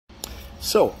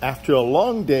So, after a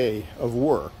long day of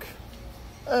work,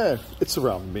 it's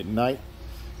around midnight,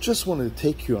 just wanted to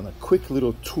take you on a quick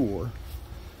little tour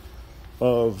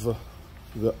of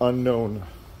the unknown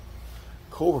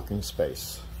co-working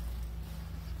space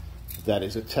that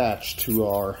is attached to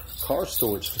our car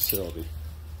storage facility.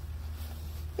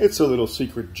 It's a little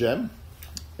secret gem,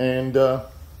 and oh,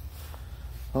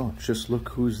 just look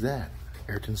who's that,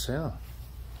 Ayrton Senna.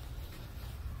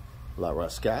 La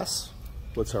Rascasse.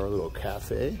 What's our little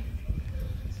cafe?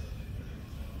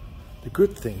 The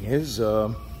good thing is,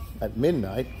 at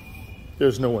midnight,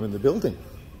 there's no one in the building.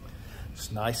 It's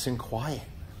nice and quiet.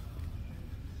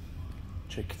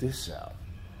 Check this out.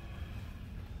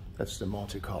 That's the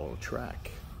Monte Carlo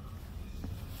track.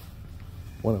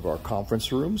 One of our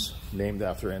conference rooms, named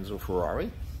after Enzo Ferrari.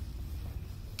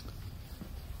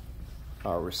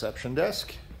 Our reception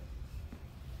desk.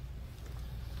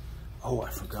 Oh, I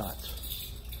forgot.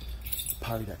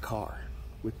 Party that car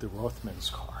with the Rothman's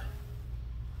car.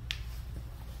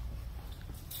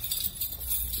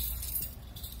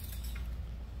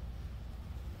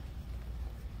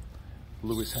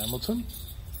 Lewis Hamilton.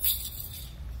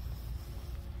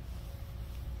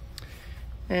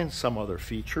 And some other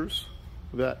features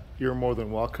that you're more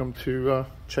than welcome to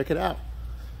check it out.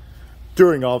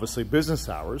 During, obviously, business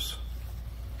hours,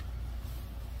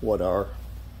 what are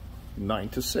 9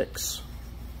 to 6.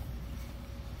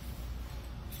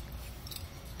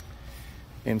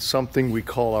 In something we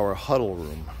call our huddle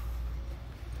room.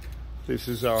 This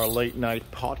is our late night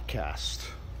podcast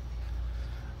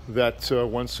that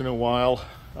once in a while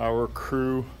our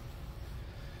crew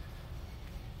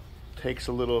takes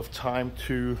a little of time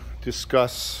to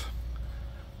discuss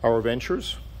our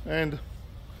ventures, and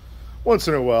once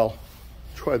in a while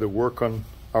try to work on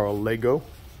our Lego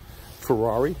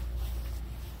Ferrari.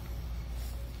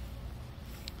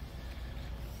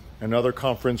 Another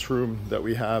conference room that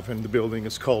we have in the building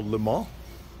is called Le Mans.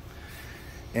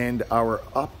 And our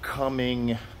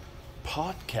upcoming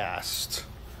podcast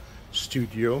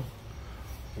studio,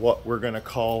 what we're going to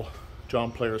call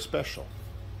John Player Special.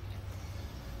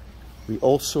 We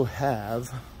also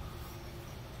have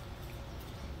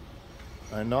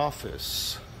an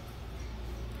office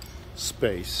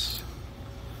space,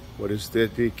 what is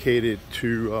dedicated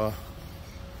to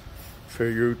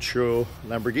Ferruccio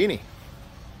Lamborghini.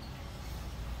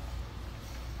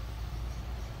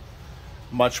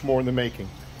 Much more in the making.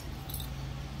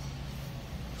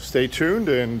 Stay tuned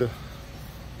and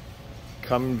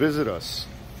come and visit us.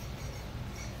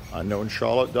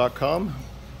 UnknownCharlotte.com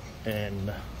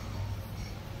and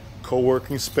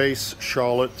Coworking Space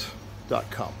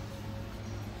Charlotte.com.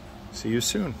 See you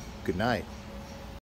soon. Good night.